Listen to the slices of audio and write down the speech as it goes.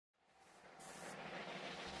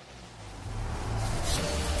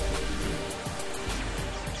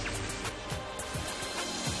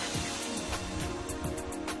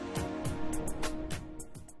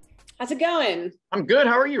How's it going? I'm good.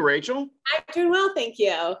 How are you, Rachel? I'm doing well, thank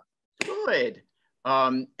you. Good.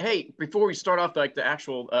 Hey, before we start off like the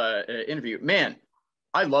actual interview, man,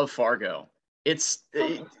 I love Fargo. It's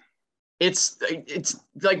Oh, it's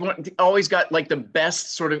like always got like the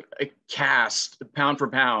best sort of cast pound for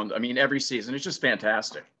pound. I mean, every season it's just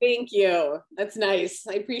fantastic. thank you. That's nice.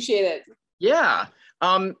 I appreciate it. Yeah.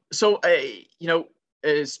 So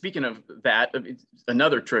speaking of that, it's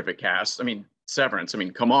another terrific cast. I mean, Severance. I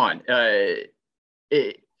mean, come on.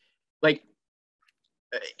 It, like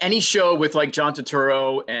any show with like John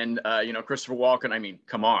Turturro and Christopher Walken. I mean,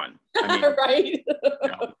 come on. I mean, Right.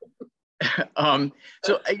 you know.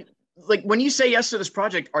 Like when you say yes to this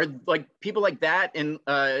project, are like people like that and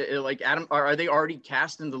like Adam, are they already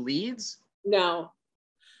cast in the leads? No.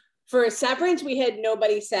 For Severance, we had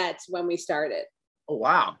nobody set when we started. Oh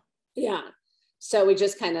wow. Yeah. So we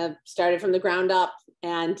just kind of started from the ground up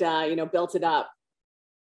and built it up.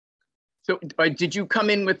 So did you come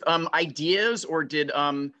in with ideas, or did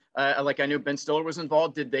like I know Ben Stiller was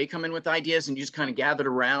involved? Did they come in with ideas and you just kind of gathered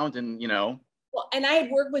around and Well, and I had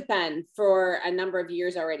worked with Ben for a number of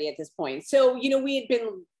years already at this point. So, we had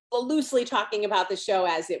been loosely talking about the show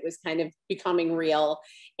as it was kind of becoming real.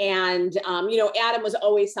 And, Adam was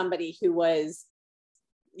always somebody who was,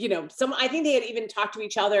 I think they had even talked to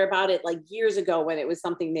each other about it like years ago when it was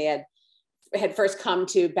something they had first come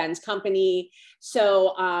to Ben's company.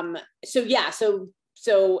 So Adam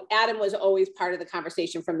was always part of the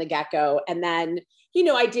conversation from the get-go. And then,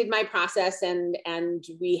 I did my process and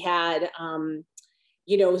we had,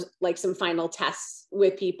 like some final tests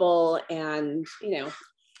with people and,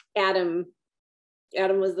 Adam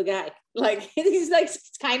was the guy. Like, he's like,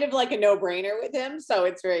 it's kind of like a no-brainer with him. So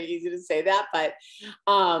it's very easy to say that,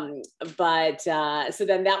 so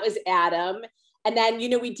then that was Adam. And then,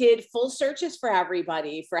 we did full searches for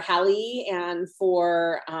everybody, for Helly and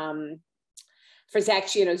for Zach,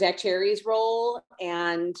 Zach Cherry's role.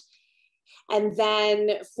 And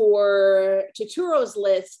then for Turturro's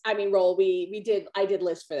role, I did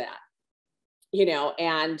list for that,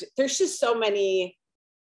 and there's just so many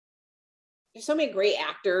great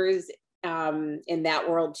actors in that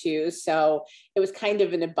world too. So it was kind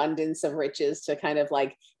of an abundance of riches to kind of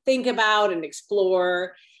like think about and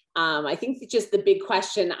explore. I think that just the big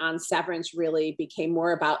question on Severance really became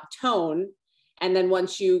more about tone. And then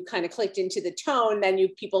once you kind of clicked into the tone, then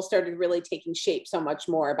people started really taking shape so much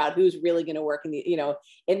more about who's really going to work in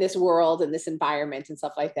in this world and this environment and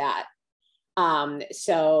stuff like that.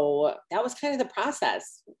 So that was kind of the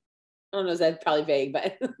process. I don't know, that's probably vague,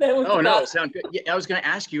 but that was no, sound good. Yeah, I was going to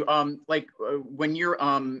ask you, when you're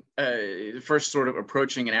first sort of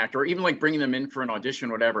approaching an actor, or even like bringing them in for an audition,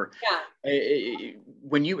 or whatever. Yeah.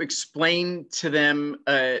 When you explain to them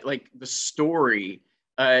like the story,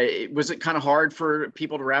 was it kind of hard for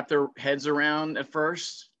people to wrap their heads around at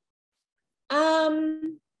first? I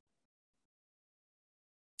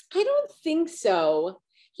don't think so.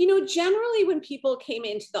 Generally when people came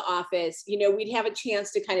into the office, we'd have a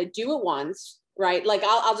chance to kind of do it once, right? Like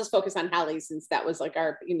I'll just focus on Helly since that was like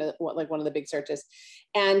our, like one of the big searches.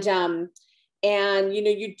 And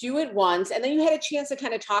you do it once and then you had a chance to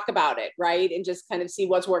kind of talk about it, right? And just kind of see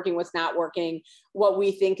what's working, what's not working, what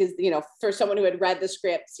we think is, for someone who had read the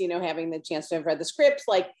scripts, having the chance to have read the scripts,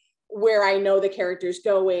 like where I know the character's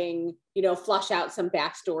going, flush out some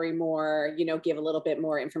backstory more, give a little bit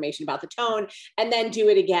more information about the tone, and then do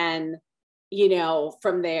it again,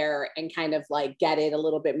 from there and kind of like get it a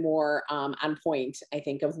little bit more on point, I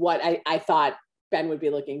think, of what I thought Ben would be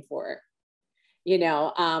looking for,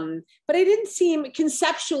 but it didn't seem,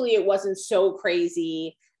 conceptually, it wasn't so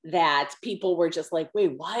crazy that people were just like,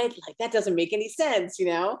 wait, what? Like, that doesn't make any sense,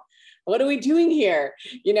 what are we doing here?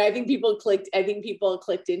 I think people clicked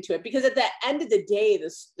into it because at the end of the day,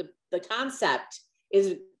 the concept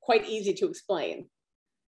is quite easy to explain.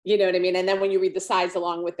 You know what I mean? And then when you read the sides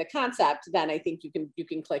along with the concept, then I think you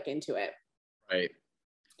can click into it. Right.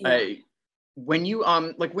 Yeah. When you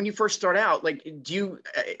when you first start out, like, do you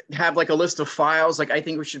have like a list of files? Like, I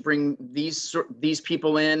think we should bring these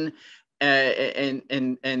people in, and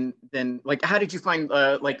then like, how did you find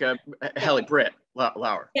like a Halle Britt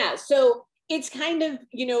Lauer? Yeah, so it's kind of,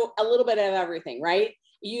 a little bit of everything, right?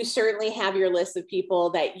 You certainly have your list of people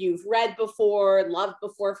that you've read before, loved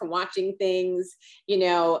before from watching things,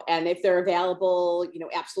 and if they're available,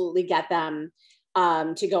 absolutely get them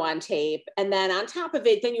to go on tape. And then on top of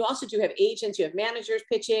it, then you also do have agents, you have managers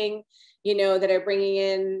pitching, that are bringing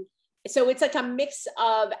in. So it's like a mix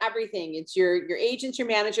of everything. It's your agents, your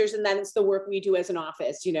managers, and then it's the work we do as an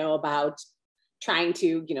office, about trying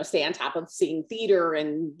to, stay on top of seeing theater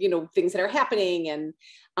and, things that are happening. And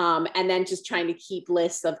then just trying to keep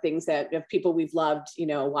lists of things of people we've loved,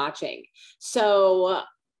 watching. So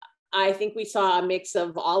I think we saw a mix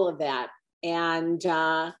of all of that. And,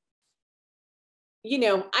 I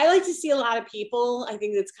like to see a lot of people. I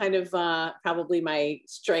think that's kind of probably my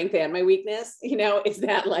strength and my weakness, is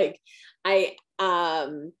that like,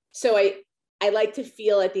 so I like to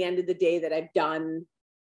feel at the end of the day that I've done,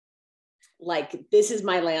 like, this is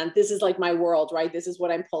my land. This is like my world, right? This is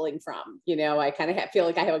what I'm pulling from. I kind of feel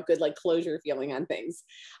like I have a good like closure feeling on things.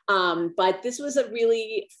 But this was a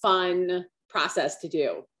really fun process to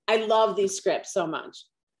do. I love these scripts so much.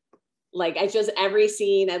 Like every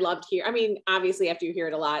scene I loved here. I mean, obviously after you hear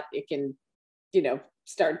it a lot, it can,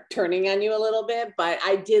 start turning on you a little bit, but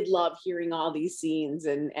I did love hearing all these scenes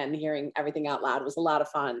and hearing everything out loud. It was a lot of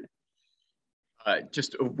fun.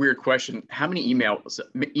 Just a weird question. How many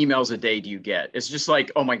emails a day do you get? It's just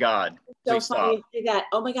like, oh my God. It's so funny you say that.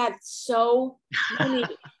 Oh my God, so funny.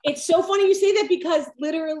 It's so funny you say that because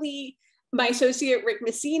literally my associate, Rick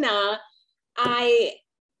Messina, I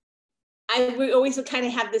would always kind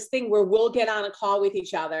of have this thing where we'll get on a call with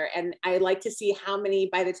each other. And I like to see how many,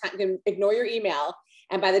 by the time, you can ignore your email.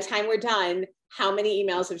 And by the time we're done, how many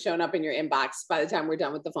emails have shown up in your inbox by the time we're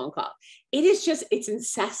done with the phone call. It is just, it's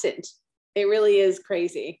incessant. It really is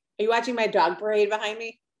crazy. Are you watching my dog parade behind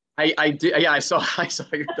me? I did. Yeah, I saw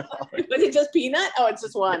your dog. Was it just Peanut? Oh, it's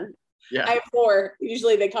just one. Yeah. I have 4.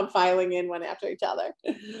 Usually they come filing in one after each other.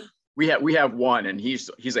 We have one, and he's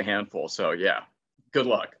a handful. So yeah, good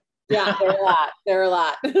luck. Yeah, they're a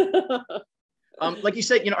lot. Like you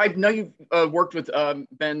said, I know you've worked with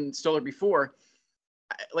Ben Stiller before.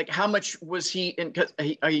 Like, how much was he in? Because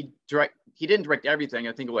he didn't direct everything.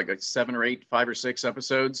 I think like 7 or 8, 5 or 6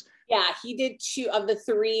 episodes. Yeah, he did 2 of the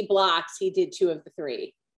 3 blocks. He did 2 of the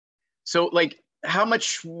 3. So like, how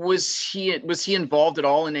much was he involved at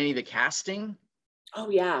all in any of the casting? Oh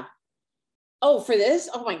yeah. Oh, for this?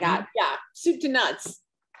 Oh my God. Yeah. Soup to nuts.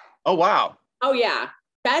 Oh, wow. Oh yeah.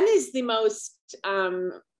 Ben is the most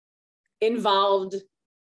involved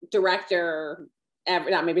director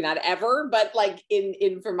ever, maybe not ever, but like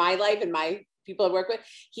in for my life and my people I work with,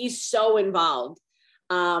 he's so involved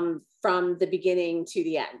from the beginning to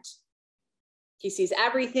the end. He sees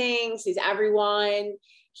everything, sees everyone.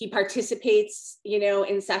 He participates,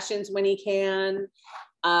 in sessions when he can.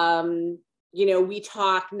 We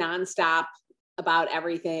talk nonstop about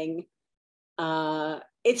everything.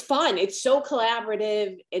 It's fun. It's so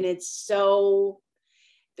collaborative, and it's so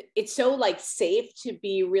like safe to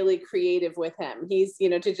be really creative with him. He's,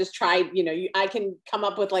 to just try, I can come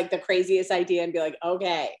up with like the craziest idea and be like,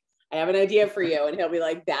 okay, I have an idea for you. And he'll be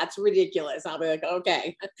like, that's ridiculous. I'll be like,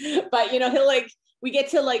 okay. But, he'll like, we get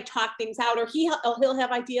to like talk things out, or he'll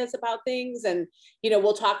have ideas about things, and,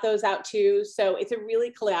 we'll talk those out too. So it's a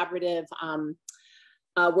really collaborative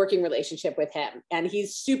working relationship with him, and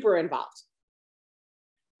he's super involved.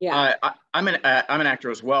 Yeah. I'm an actor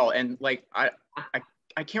as well. And like,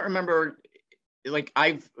 I can't remember, like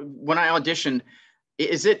when I auditioned,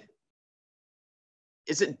 is it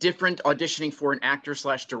different auditioning for an actor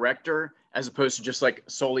 / director as opposed to just like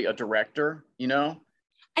solely a director,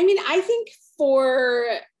 I mean, I think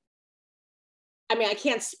I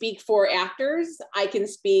can't speak for actors. I can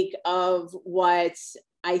speak of what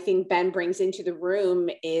I think Ben brings into the room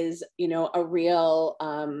is, a real,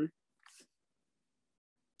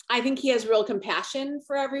 I think he has real compassion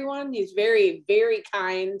for everyone. He's very, very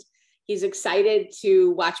kind. He's excited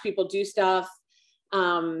to watch people do stuff.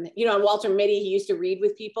 On Walter Mitty, he used to read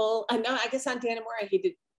with people. No, I guess on Dannemora, he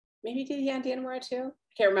did. Maybe did he on Dannemora too?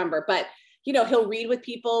 I can't remember. But, he'll read with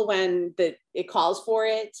people when it calls for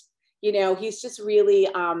it. He's just really,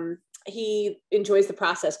 he enjoys the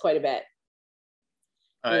process quite a bit.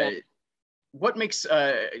 What makes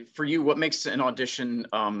an audition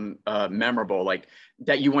memorable? Like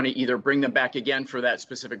that you want to either bring them back again for that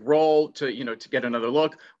specific role to get another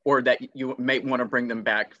look, or that you may want to bring them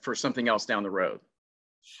back for something else down the road?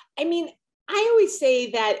 I mean, I always say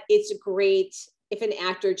that it's great if an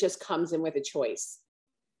actor just comes in with a choice,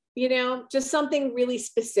 just something really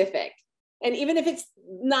specific. And even if it's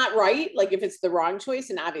not right, like if it's the wrong choice,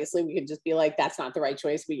 and obviously we could just be like, that's not the right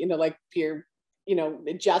choice. We, like peer,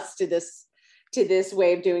 adjust to this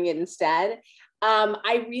way of doing it instead.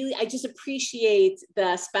 I just appreciate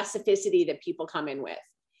the specificity that people come in with.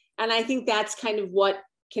 And I think that's kind of what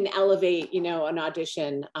can elevate, an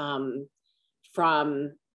audition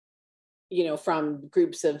from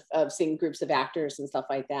groups of seeing groups of actors and stuff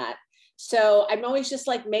like that. So I'm always just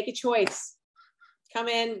like, make a choice. Come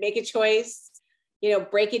in, make a choice.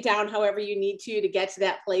 break it down however you need to get to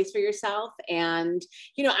that place for yourself. And,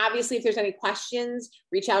 obviously if there's any questions,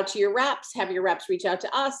 reach out to your reps, have your reps reach out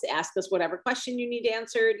to us, ask us whatever question you need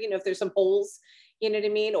answered. If there's some holes, you know what I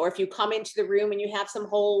mean? Or if you come into the room and you have some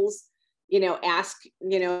holes, ask,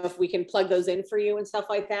 if we can plug those in for you and stuff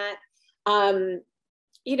like that.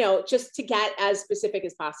 Just to get as specific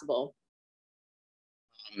as possible.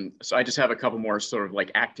 So I just have a couple more sort of like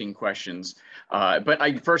acting questions. But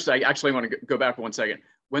I actually want to go back 1 second.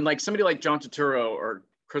 When like somebody like John Turturro or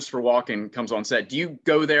Christopher Walken comes on set, do you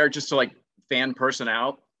go there just to like fan person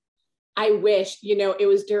out? I wish, it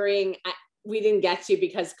was we didn't get to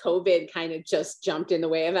because COVID kind of just jumped in the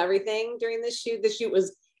way of everything during this shoot. The shoot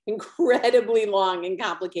was incredibly long and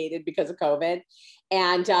complicated because of COVID.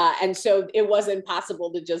 And so it wasn't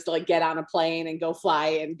possible to just like get on a plane and go fly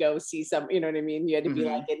and go see some, you know what I mean? You had to be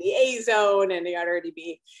like in the A zone and you had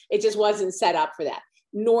already it just wasn't set up for that.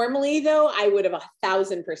 Normally though, I would have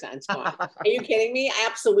 1,000% gone. Are you kidding me?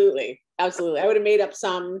 Absolutely. Absolutely. I would have made up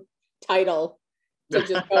some title to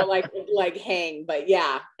just go like hang, but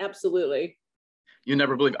yeah, absolutely. You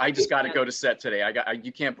never believe, I just got to go to set today. I got to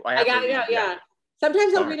yeah.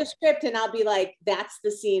 Sometimes I'll read a script and I'll be like, that's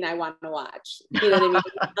the scene I want to watch. You know what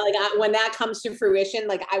I mean? When that comes to fruition,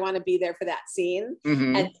 like I want to be there for that scene.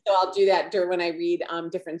 And so I'll do that when I read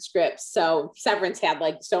different scripts. So Severance had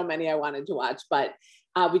like so many I wanted to watch, but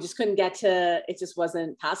we just couldn't it just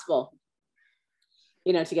wasn't possible,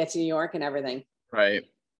 to get to New York and everything. Right.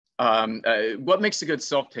 What makes a good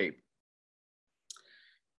self-tape?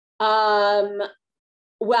 Well,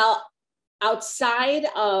 outside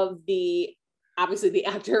of obviously the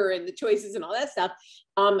actor and the choices and all that stuff,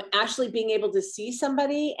 actually being able to see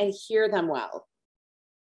somebody and hear them well.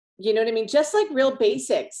 You know what I mean? Just like real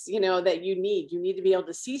basics, that you need to be able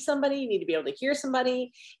to see somebody, you need to be able to hear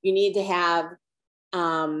somebody, you need to have,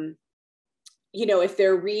 if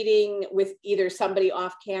they're reading with either somebody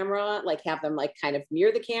off camera, like have them like kind of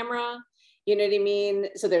near the camera, you know what I mean?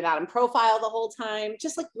 So they're not in profile the whole time,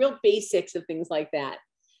 just like real basics of things like that,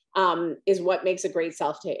 is what makes a great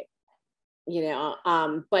self-tape.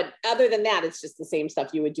 But other than that, it's just the same stuff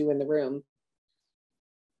you would do in the room.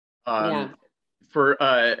 For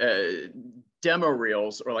demo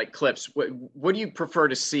reels or like clips, what do you prefer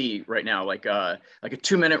to see right now? Like a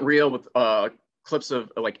 2-minute reel with clips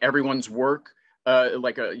of like everyone's work,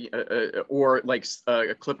 like or like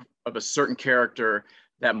a clip of a certain character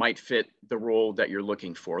that might fit the role that you're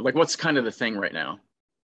looking for? Like what's kind of the thing right now?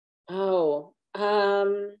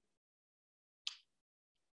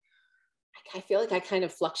 I feel like I kind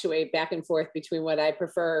of fluctuate back and forth between what I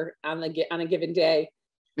prefer on a given day.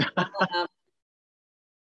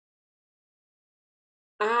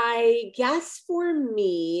 I guess for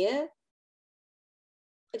me, I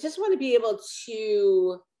just want to be able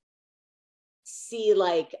to see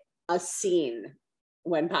like a scene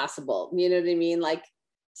when possible. You know what I mean? Like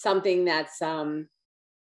something that's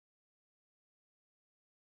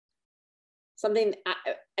something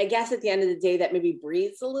I guess at the end of the day that maybe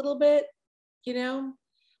breathes a little bit. I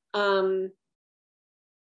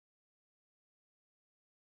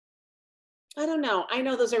don't know. I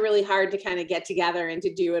know those are really hard to kind of get together and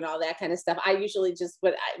to do and all that kind of stuff. I usually just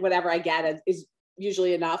whatever I get is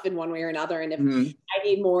usually enough in one way or another. And if I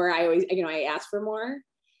need more, I always, I ask for more.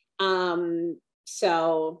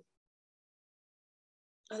 So,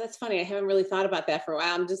 that's funny. I haven't really thought about that for a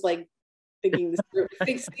while. I'm just like thinking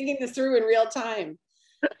this through in real time.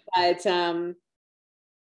 But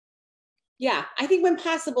yeah, I think when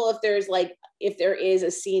possible, if there is a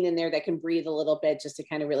scene in there that can breathe a little bit just to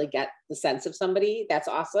kind of really get the sense of somebody, that's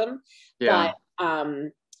awesome. Yeah.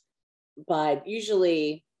 But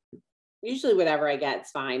usually whatever I get is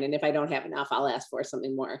fine. And if I don't have enough, I'll ask for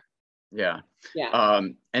something more. Yeah. Yeah.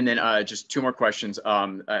 And then just 2 more questions.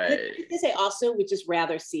 I say also, we just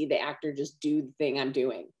rather see the actor just do the thing I'm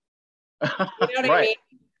doing. You know what I mean?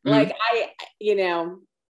 Like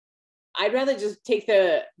I'd rather just take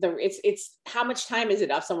it's how much time is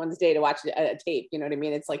it off someone's day to watch a tape? You know what I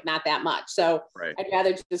mean? It's like not that much. So I'd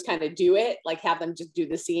rather just kind of do it, like have them just do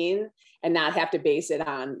the scene and not have to base it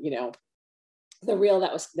on, the reel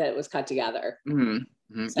that was cut together. So.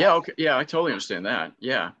 Yeah. Okay. Yeah. I totally understand that.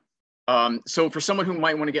 Yeah. So for someone who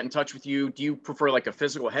might want to get in touch with you, do you prefer like a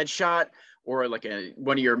physical headshot or like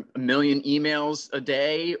one of your 1 million emails a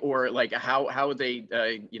day, or like how would they,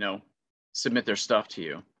 submit their stuff to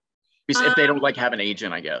you? If they don't like have an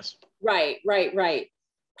agent, I guess. Right.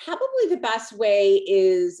 Probably the best way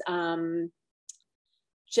is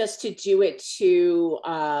just to do it to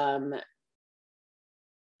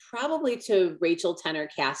probably to Rachel Tenor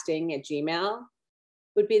Casting at Gmail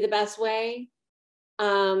would be the best way.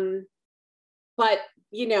 But but,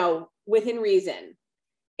 you know, within reason.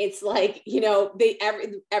 It's like, you know,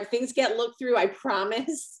 things get looked through, I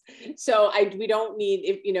promise. So we don't need,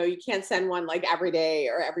 if, you know, you can't send one like every day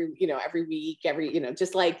or every week, you know,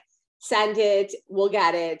 just like send it, we'll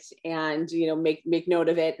get it, and, you know, make note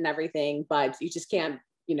of it and everything. But you just can't,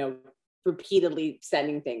 you know, repeatedly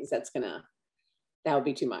sending things. That would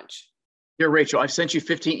be too much. Here, Rachel, I've sent you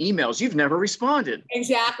 15 emails. You've never responded.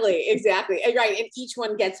 Exactly. Right. And each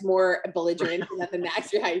one gets more belligerent than the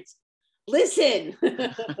next, right? Listen.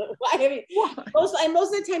 I mean, most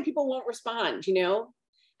of the time people won't respond, you know.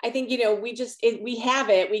 I think, you know, we have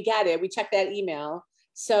it, we get it, we check that email.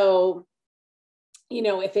 So, you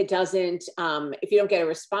know, if it doesn't, if you don't get a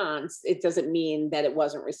response, it doesn't mean that it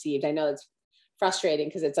wasn't received. I know it's frustrating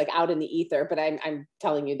because it's like out in the ether, but I'm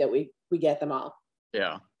telling you that we get them all.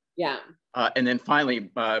 Yeah. Yeah. And then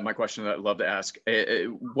finally, my question that I'd love to ask,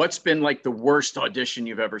 what's been like the worst audition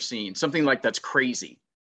you've ever seen? Something like that's crazy.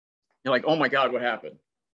 You're like, oh my God, what happened?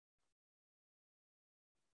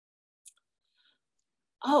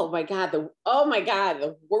 Oh my God,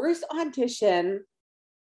 the worst audition.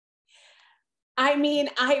 I mean,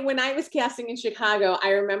 when I was casting in Chicago, I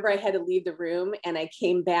remember I had to leave the room and I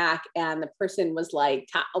came back and the person was like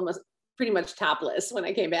almost pretty much topless when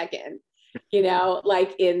I came back in, you know,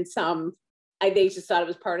 like in some, they just thought it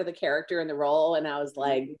was part of the character and the role. And I was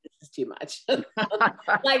like, this is too much.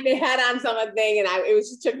 Like they had on something and it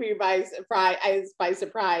just took me by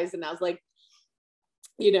surprise. And I was like,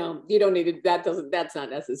 you know, you don't need to, that's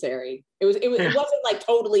not necessary. It wasn't like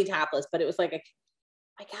totally topless, but it was like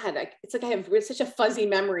my God, it's like I have such a fuzzy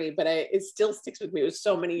memory, but it still sticks with me. It was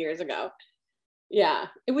so many years ago. Yeah,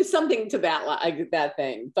 it was something to that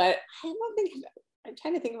thing, but I don't think, I'm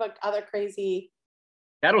trying to think about other crazy.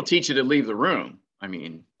 That'll teach you to leave the room. I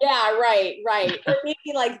mean. Yeah, right. Or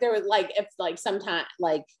maybe like there was like, if like sometime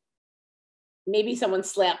like maybe someone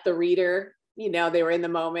slapped the reader, you know, they were in the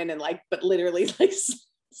moment and like, but literally like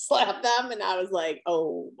slapped them. And I was like,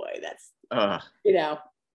 oh boy, that's, you know,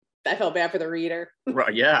 I felt bad for the reader.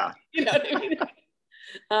 Right. Yeah. You know what I mean?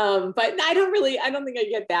 But I don't think I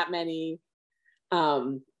get that many.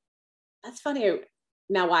 That's funny.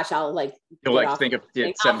 Now watch, I'll like, you'll like think of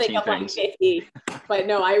 17 things. Like 50, but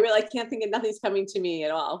no, I really can't think of, nothing's coming to me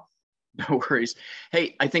at all. No worries.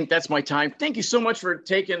 Hey, I think that's my time. Thank you so much for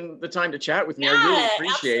taking the time to chat with me. Yeah, I really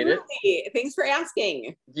appreciate it. Thanks for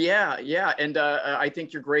asking. Yeah. And I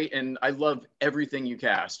think you're great. And I love everything you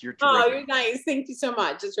cast. You're terrific. Oh, you're nice. Thank you so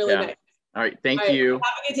much. It's really nice. All right. Thank you. Have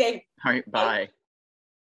a good day. All right. Bye.